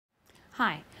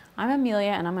Hi, I'm Amelia,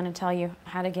 and I'm going to tell you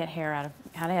how to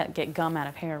get gum out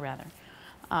of hair rather.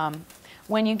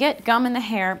 When you get gum in the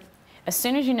hair, as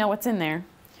soon as you know what's in there,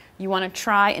 you want to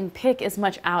try and pick as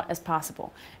much out as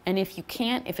possible. And if you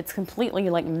can't, if it's completely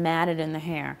like matted in the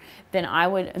hair, then I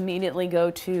would immediately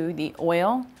go to the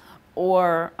oil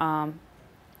or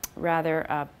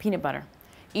peanut butter.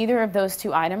 Either of those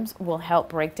two items will help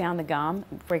break down the gum,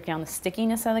 break down the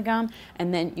stickiness of the gum,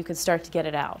 and then you can start to get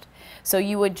it out. So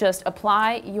you would just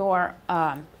apply your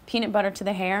peanut butter to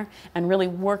the hair and really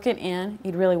work it in.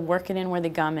 You'd really work it in where the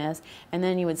gum is, and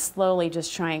then you would slowly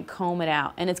just try and comb it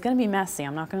out. And it's going to be messy,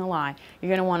 I'm not going to lie. You're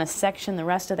going to want to section the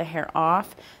rest of the hair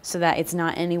off so that it's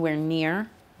not anywhere near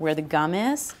where the gum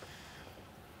is.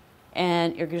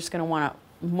 And you're just going to want to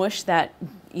mush that,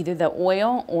 either the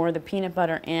oil or the peanut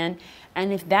butter in.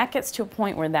 And if that gets to a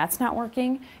point where that's not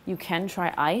working, you can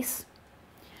try ice.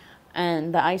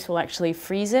 And the ice will actually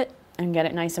freeze it and get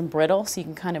it nice and brittle so you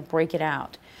can kind of break it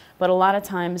out. But a lot of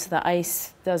times the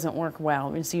ice doesn't work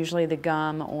well. It's usually the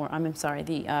gum or,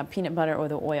 the peanut butter or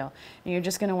the oil. And you're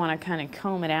just going to want to kind of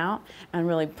comb it out and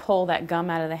really pull that gum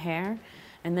out of the hair,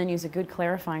 and then use a good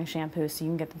clarifying shampoo so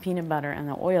you can get the peanut butter and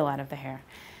the oil out of the hair.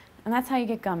 And that's how you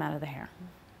get gum out of the hair.